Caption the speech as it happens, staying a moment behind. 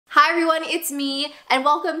Hi everyone, it's me, and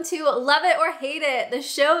welcome to Love It or Hate It, the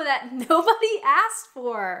show that nobody asked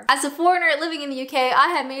for. As a foreigner living in the UK,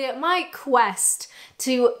 I have made it my quest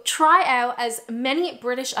to try out as many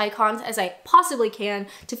British icons as I possibly can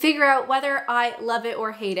to figure out whether I love it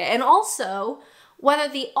or hate it, and also whether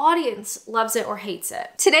the audience loves it or hates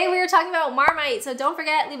it. Today we are talking about Marmite, so don't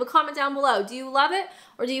forget, leave a comment down below. Do you love it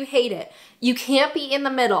or do you hate it? You can't be in the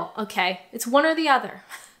middle, okay? It's one or the other.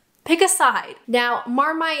 Pick a side. Now,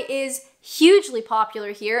 Marmite is hugely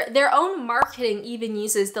popular here. Their own marketing even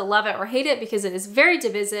uses the love it or hate it because it is very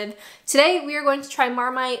divisive. Today, we are going to try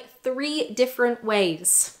Marmite 3 different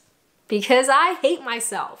ways because I hate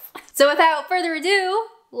myself. So without further ado,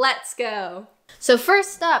 let's go. So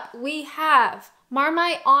first up, we have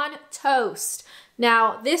Marmite on toast.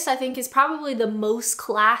 Now, this I think is probably the most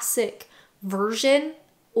classic version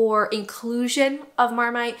or inclusion of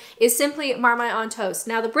Marmite is simply Marmite on toast.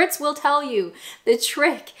 Now the Brits will tell you the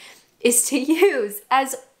trick is to use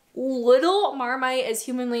as little Marmite as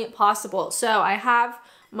humanly possible. So I have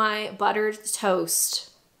my buttered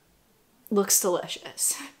toast. Looks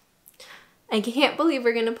delicious. I can't believe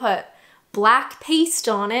we're gonna put black paste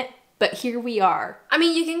on it, but here we are. I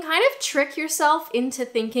mean, you can kind of trick yourself into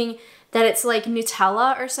thinking that it's like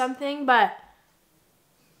Nutella or something, but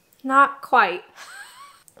not quite.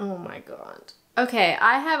 Oh my god. Okay,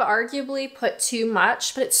 I have arguably put too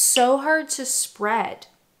much, but it's so hard to spread.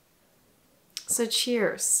 So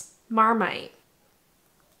cheers. Marmite.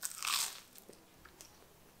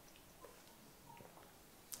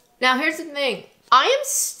 Now here's the thing. I am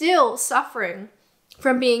still suffering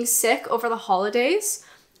from being sick over the holidays,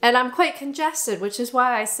 and I'm quite congested, which is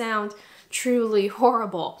why I sound truly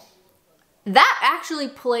horrible. That actually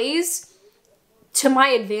plays to my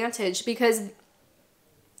advantage because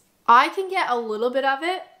I can get a little bit of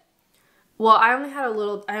it. Well, I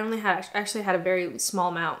actually had a very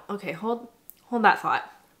small amount. Okay, hold that thought.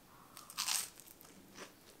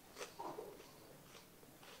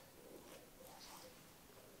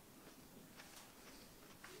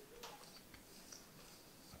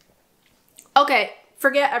 Okay,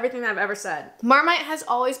 forget everything I've ever said. Marmite has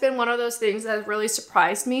always been one of those things that has really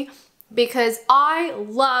surprised me because I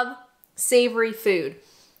love savory food.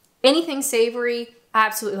 Anything savory, I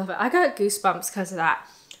absolutely love it. I got goosebumps because of that.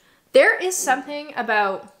 There is something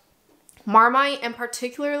about Marmite and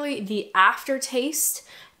particularly the aftertaste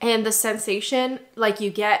and the sensation like you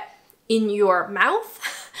get in your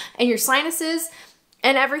mouth and your sinuses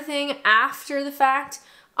and everything after the fact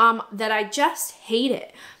that I just hate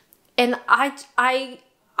it. And I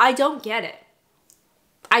don't get it.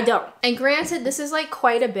 I don't. And granted, this is like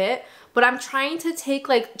quite a bit, but I'm trying to take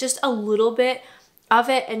like just a little bit of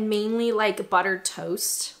it and mainly like buttered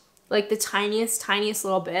toast, like the tiniest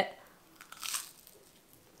little bit.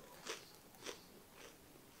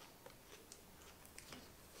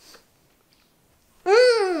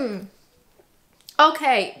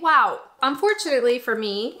 Okay, wow. Unfortunately for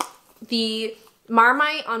me, the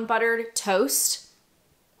Marmite on buttered toast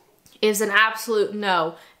is an absolute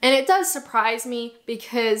no. And it does surprise me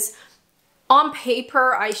because on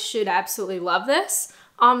paper, I should absolutely love this.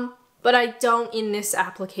 But I don't in this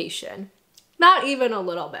application. Not even a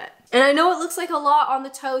little bit. And I know it looks like a lot on the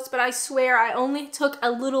toast, but I swear I only took a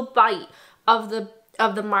little bite of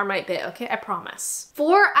the Marmite bit, okay? I promise.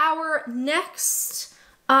 For our next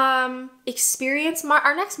experience,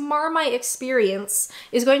 our next Marmite experience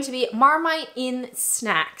is going to be Marmite in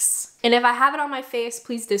snacks. And if I have it on my face,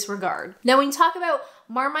 please disregard. Now, when you talk about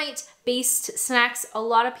Marmite-based snacks, a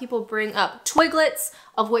lot of people bring up Twiglets,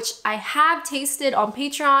 of which I have tasted on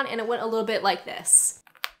Patreon, and it went a little bit like this.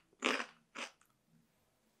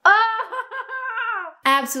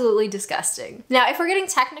 Absolutely disgusting. Now, if we're getting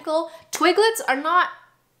technical, Twiglets are not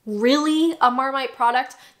really a Marmite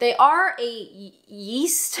product. They are a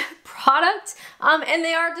yeast product, and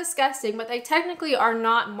they are disgusting, but they technically are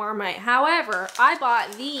not Marmite. However, I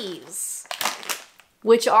bought these,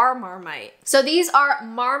 which are Marmite. So these are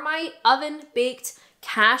Marmite oven baked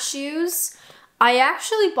cashews. I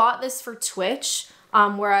actually bought this for Twitch,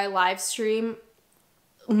 where I live stream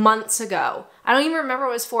months ago. I don't even remember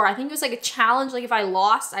what it was for. I think it was like a challenge, like if I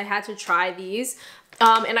lost, I had to try these.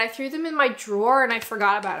 And I threw them in my drawer and I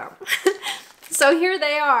forgot about them. So here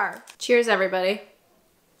they are. Cheers, everybody.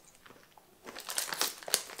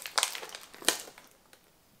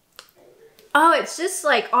 Oh, it's just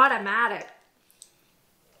like automatic.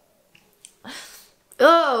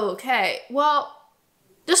 Oh, okay. Well,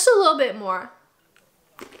 just a little bit more.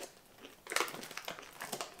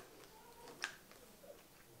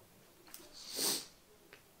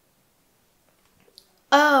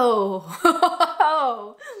 Oh.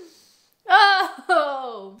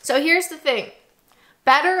 Oh! So here's the thing.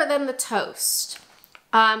 Better than the toast.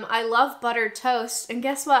 I love buttered toast, and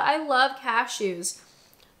guess what? I love cashews.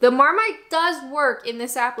 The Marmite does work in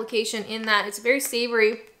this application in that it's very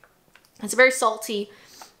savory, it's very salty,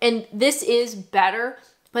 and this is better,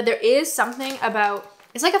 but there is something about,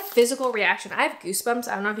 it's like a physical reaction. I have goosebumps,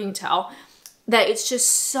 I don't know if you can tell, that it's just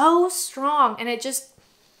so strong, and it just,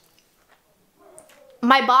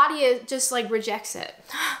 my body just like rejects it.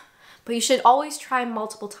 But you should always try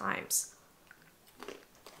multiple times.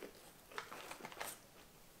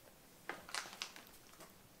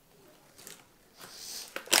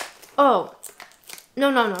 Oh,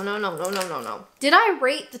 no. Did I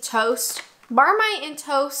rate the toast? Marmite in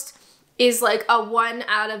toast is like a 1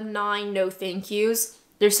 out of 9 no thank yous.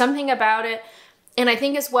 There's something about it. And I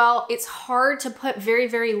think as well, it's hard to put very,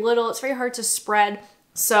 very little. It's very hard to spread.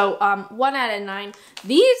 So 1 out of 9.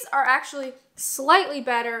 These are actually slightly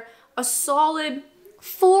better. A solid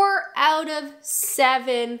 4 out of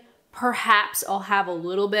 7. Perhaps I'll have a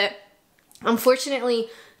little bit. Unfortunately,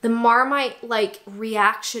 the Marmite like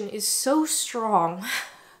reaction is so strong.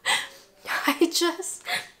 I just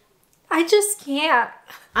can't.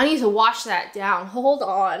 I need to wash that down. Hold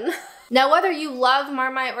on. Now, whether you love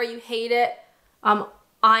Marmite or you hate it,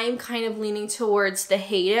 I'm kind of leaning towards the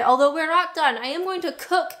hate it. Although we're not done. I am going to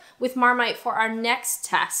cook with Marmite for our next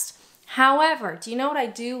test. However, do you know what I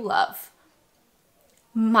do love?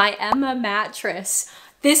 My Emma mattress.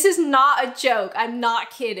 This is not a joke, I'm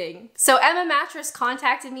not kidding. So Emma Mattress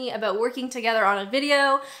contacted me about working together on a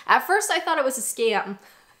video. At first I thought it was a scam.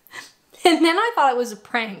 And then I thought it was a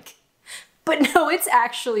prank. But no, it's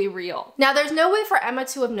actually real. Now there's no way for Emma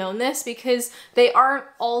to have known this because they aren't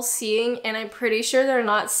all seeing and I'm pretty sure they're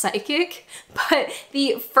not psychic. But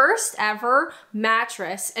the first ever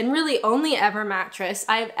mattress, and really only ever mattress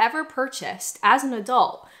I've ever purchased as an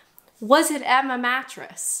adult was an Emma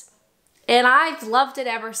mattress. And I've loved it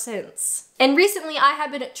ever since. And recently I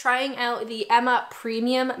have been trying out the Emma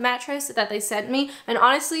Premium mattress that they sent me, and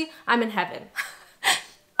honestly, I'm in heaven.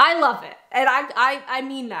 I love it, and I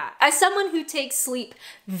mean that. As someone who takes sleep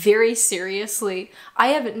very seriously, I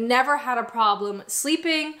have never had a problem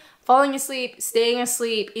sleeping, falling asleep, staying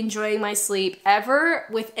asleep, enjoying my sleep ever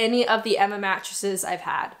with any of the Emma mattresses I've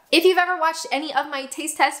had. If you've ever watched any of my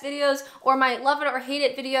taste test videos or my love it or hate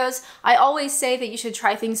it videos, I always say that you should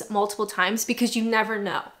try things multiple times because you never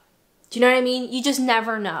know. Do you know what I mean? You just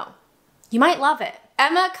never know. You might love it.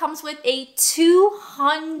 Emma comes with a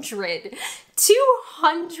 200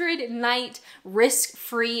 night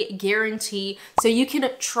risk-free guarantee so you can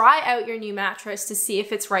try out your new mattress to see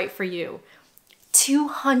if it's right for you.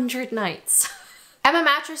 200 nights. Emma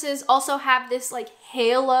mattresses also have this like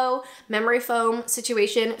halo memory foam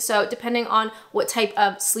situation. So depending on what type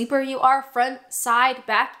of sleeper you are, front, side,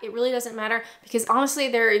 back, it really doesn't matter because honestly,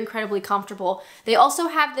 they're incredibly comfortable. They also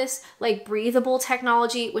have this like breathable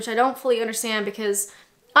technology, which I don't fully understand because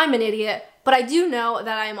I'm an idiot, but I do know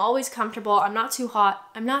that I'm always comfortable. I'm not too hot.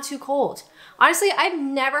 I'm not too cold. Honestly, I've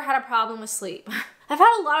never had a problem with sleep. I've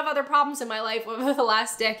had a lot of other problems in my life over the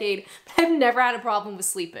last decade, but I've never had a problem with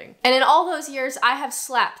sleeping. And in all those years, I have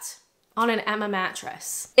slept on an Emma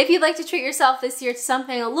mattress. If you'd like to treat yourself this year to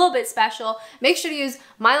something a little bit special, make sure to use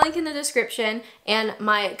my link in the description, and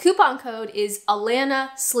my coupon code is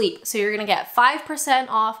Alanna Sleep. So you're gonna get 5%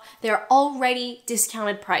 off their already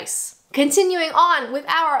discounted price. Continuing on with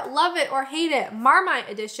our Love It or Hate It Marmite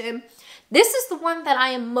edition, this is the one that I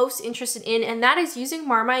am most interested in, and that is using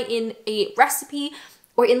Marmite in a recipe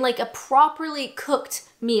or in like a properly cooked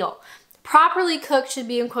meal. Properly cooked should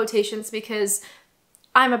be in quotations because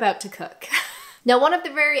I'm about to cook. Now, one of the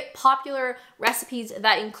very popular recipes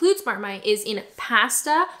that includes Marmite is in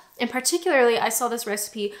pasta, and particularly I saw this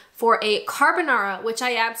recipe for a carbonara, which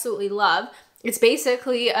I absolutely love. It's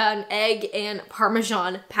basically an egg and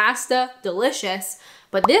Parmesan pasta, delicious,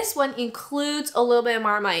 but this one includes a little bit of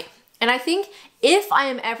Marmite. And I think if I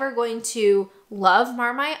am ever going to love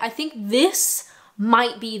Marmite, I think this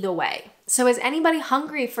might be the way. So is anybody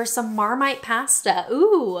hungry for some Marmite pasta?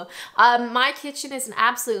 Ooh, my kitchen is an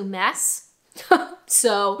absolute mess.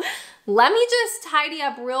 So let me just tidy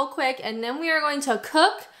up real quick and then we are going to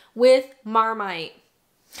cook with Marmite.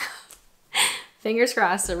 Fingers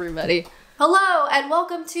crossed, everybody. Hello and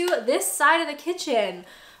welcome to this side of the kitchen.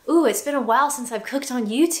 Ooh, it's been a while since I've cooked on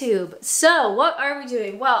YouTube. So what are we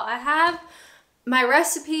doing? Well, I have my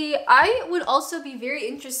recipe. I would also be very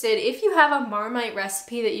interested if you have a Marmite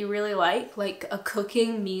recipe that you really like a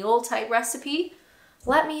cooking meal type recipe,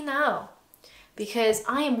 let me know because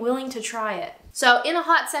I am willing to try it. So in a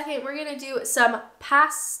hot second, we're gonna do some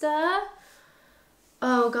pasta.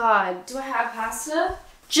 Oh God, do I have pasta?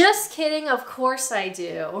 Just kidding, of course I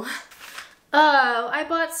do. Oh, I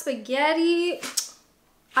bought spaghetti.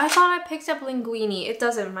 I thought I picked up linguine. It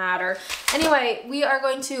doesn't matter. Anyway, we are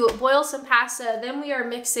going to boil some pasta. Then we are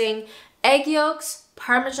mixing egg yolks,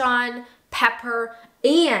 Parmesan, pepper,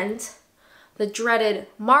 and the dreaded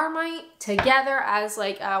Marmite together as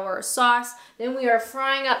like our sauce. Then we are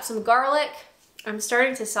frying up some garlic. I'm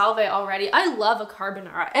starting to salivate already. I love a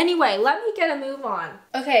carbonara. Anyway, let me get a move on.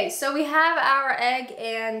 Okay, so we have our egg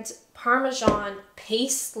and Parmesan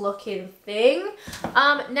paste looking thing.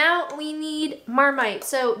 Now we need Marmite.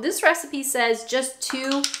 So this recipe says just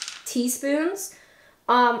 2 teaspoons,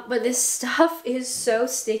 but this stuff is so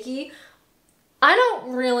sticky. I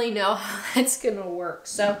don't really know how that's gonna work.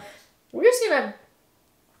 So we're just gonna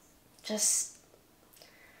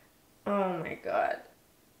oh my God.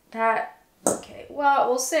 Okay, well,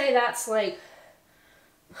 we'll say that's like,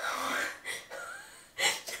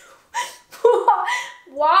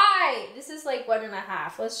 why? This is like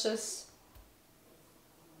 1.5. Let's just,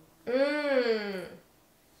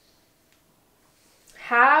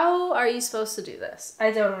 how are you supposed to do this? I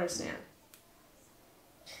don't understand.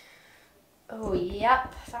 Oh,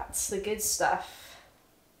 yep, that's the good stuff.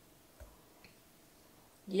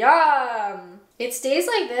 Yum! It's days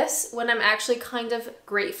like this when I'm actually kind of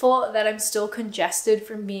grateful that I'm still congested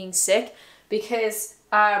from being sick, because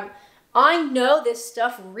I know this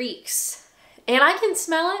stuff reeks and I can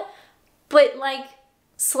smell it, but like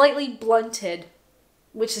slightly blunted,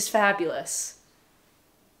 which is fabulous.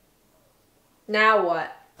 Now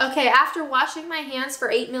what? Okay, after washing my hands for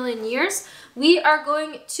 8 million years, we are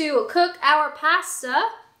going to cook our pasta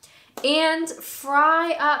and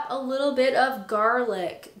fry up a little bit of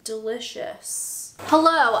garlic. Delicious.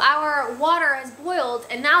 Hello, our water has boiled,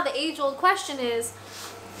 and now the age-old question is,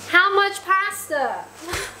 how much pasta?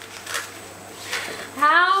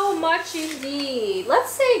 How much indeed?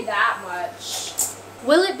 Let's say that much.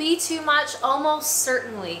 Will it be too much? Almost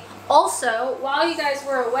certainly. Also, while you guys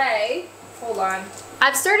were away, hold on.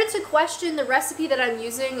 I've started to question the recipe that I'm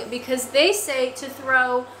using because they say to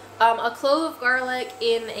throw a clove of garlic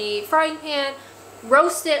in a frying pan,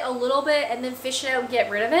 roast it a little bit, and then fish it out and get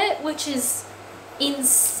rid of it, which is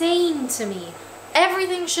insane to me.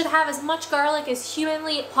 Everything should have as much garlic as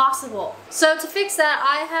humanly possible. So to fix that,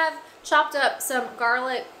 I have chopped up some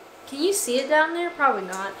garlic. Can you see it down there? Probably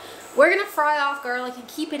not. We're gonna fry off garlic and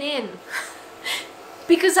keep it in.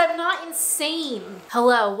 Because I'm not insane.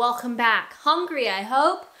 Hello, welcome back. Hungry, I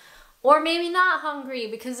hope. Or maybe not hungry,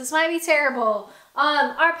 because this might be terrible.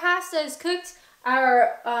 Our pasta is cooked.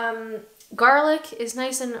 Our garlic is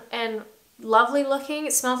nice and lovely looking.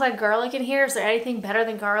 It smells like garlic in here. Is there anything better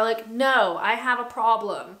than garlic? No, I have a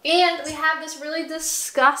problem. And we have this really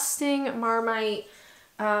disgusting Marmite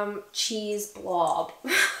cheese blob.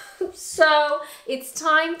 So it's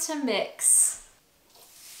time to mix.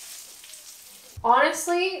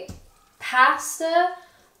 Honestly, pasta,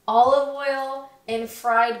 olive oil, and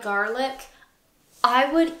fried garlic,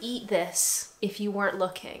 I would eat this if you weren't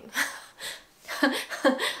looking.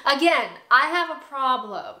 Again, I have a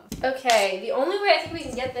problem. Okay, the only way I think we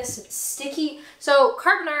can get this sticky, so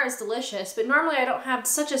carbonara is delicious, but normally I don't have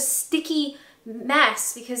such a sticky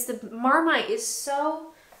mess because the Marmite is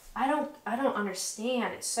so, I don't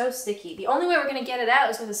understand, it's so sticky. The only way we're gonna get it out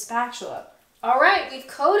is with a spatula. All right, we've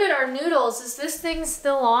coated our noodles. Is this thing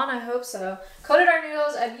still on? I hope so. Coated our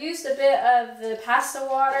noodles. I've used a bit of the pasta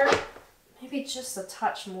water. Maybe just a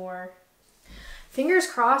touch more. Fingers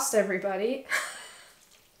crossed, everybody.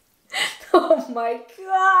 Oh my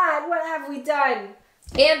God, what have we done?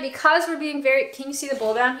 And because we're being very, can you see the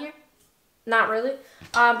bowl down here? Not really.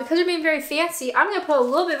 Because we're being very fancy, I'm gonna put a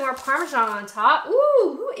little bit more Parmesan on top.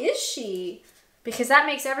 Ooh, who is she? Because that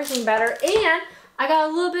makes everything better. And I got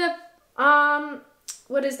a little bit of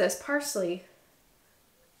what is this? Parsley.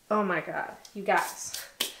 Oh my God, you guys.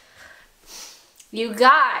 You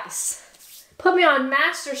guys. Put me on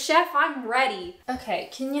Master Chef, I'm ready. Okay,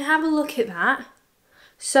 can you have a look at that?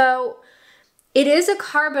 So, it is a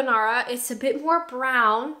carbonara. It's a bit more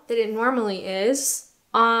brown than it normally is.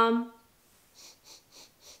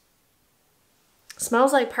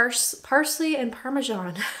 Smells like parsley and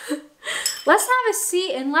Parmesan. Let's have a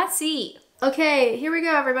seat and let's eat. Okay, here we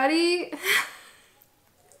go, everybody.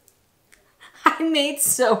 I made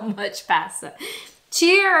so much pasta.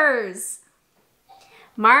 Cheers!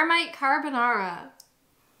 Marmite carbonara.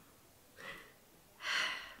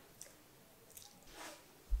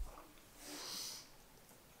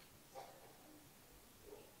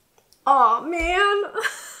 Oh man.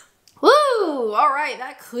 Woo! All right,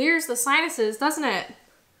 that clears the sinuses, doesn't it?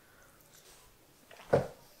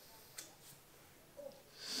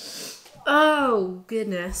 Oh,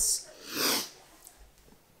 goodness.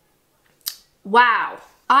 Wow.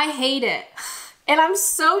 I hate it. And I'm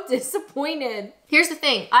so disappointed. Here's the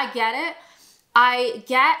thing. I get it. I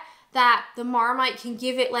get that the Marmite can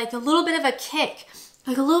give it like a little bit of a kick,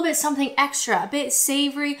 like a little bit something extra, a bit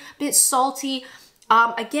savory, a bit salty.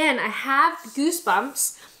 Again, I have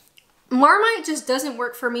goosebumps. Marmite just doesn't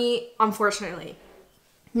work for me, unfortunately.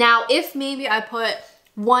 Now, if maybe I put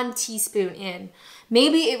 1 teaspoon in,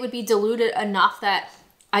 maybe it would be diluted enough that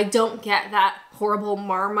I don't get that horrible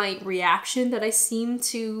Marmite reaction that I seem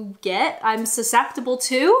to get, I'm susceptible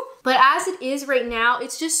to. But as it is right now,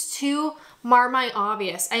 it's just too Marmite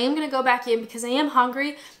obvious. I am gonna go back in because I am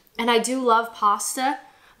hungry and I do love pasta.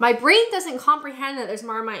 My brain doesn't comprehend that there's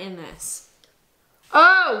Marmite in this.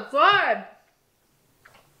 Oh, God.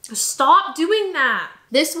 Stop doing that.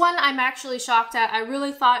 This one I'm actually shocked at. I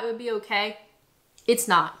really thought it would be okay. It's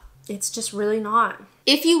not. It's just really not.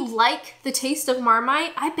 If you like the taste of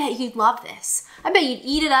Marmite, I bet you'd love this. I bet you'd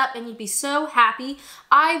eat it up and you'd be so happy.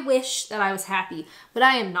 I wish that I was happy, but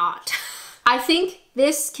I am not. I think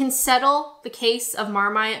this can settle the case of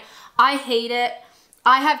Marmite. I hate it.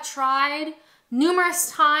 I have tried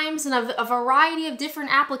numerous times in a variety of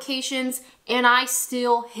different applications and I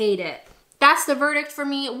still hate it. That's the verdict for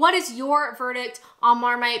me. What is your verdict on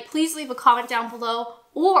Marmite? Please leave a comment down below.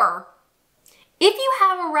 Or if you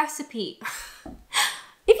have a recipe,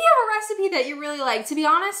 that you really like, to be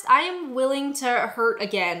honest, I am willing to hurt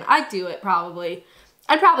again. I'd do it probably.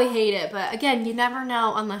 I'd probably hate it, but again, you never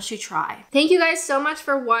know unless you try. Thank you guys so much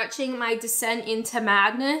for watching my descent into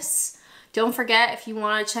madness. Don't forget, if you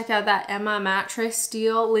want to check out that Emma mattress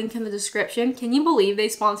deal, link in the description. Can you believe they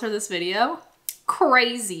sponsored this video?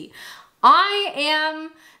 Crazy. I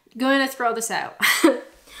am going to throw this out.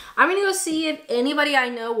 I'm gonna go see if anybody I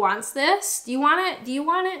know wants this. Do you want it? Do you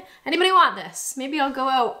want it? Anybody want this? Maybe I'll go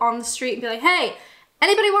out on the street and be like, hey,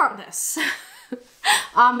 anybody want this?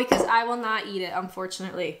 Because I will not eat it,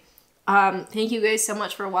 unfortunately. Thank you guys so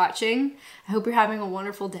much for watching. I hope you're having a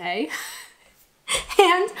wonderful day.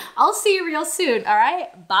 And I'll see you real soon, all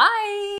right? Bye.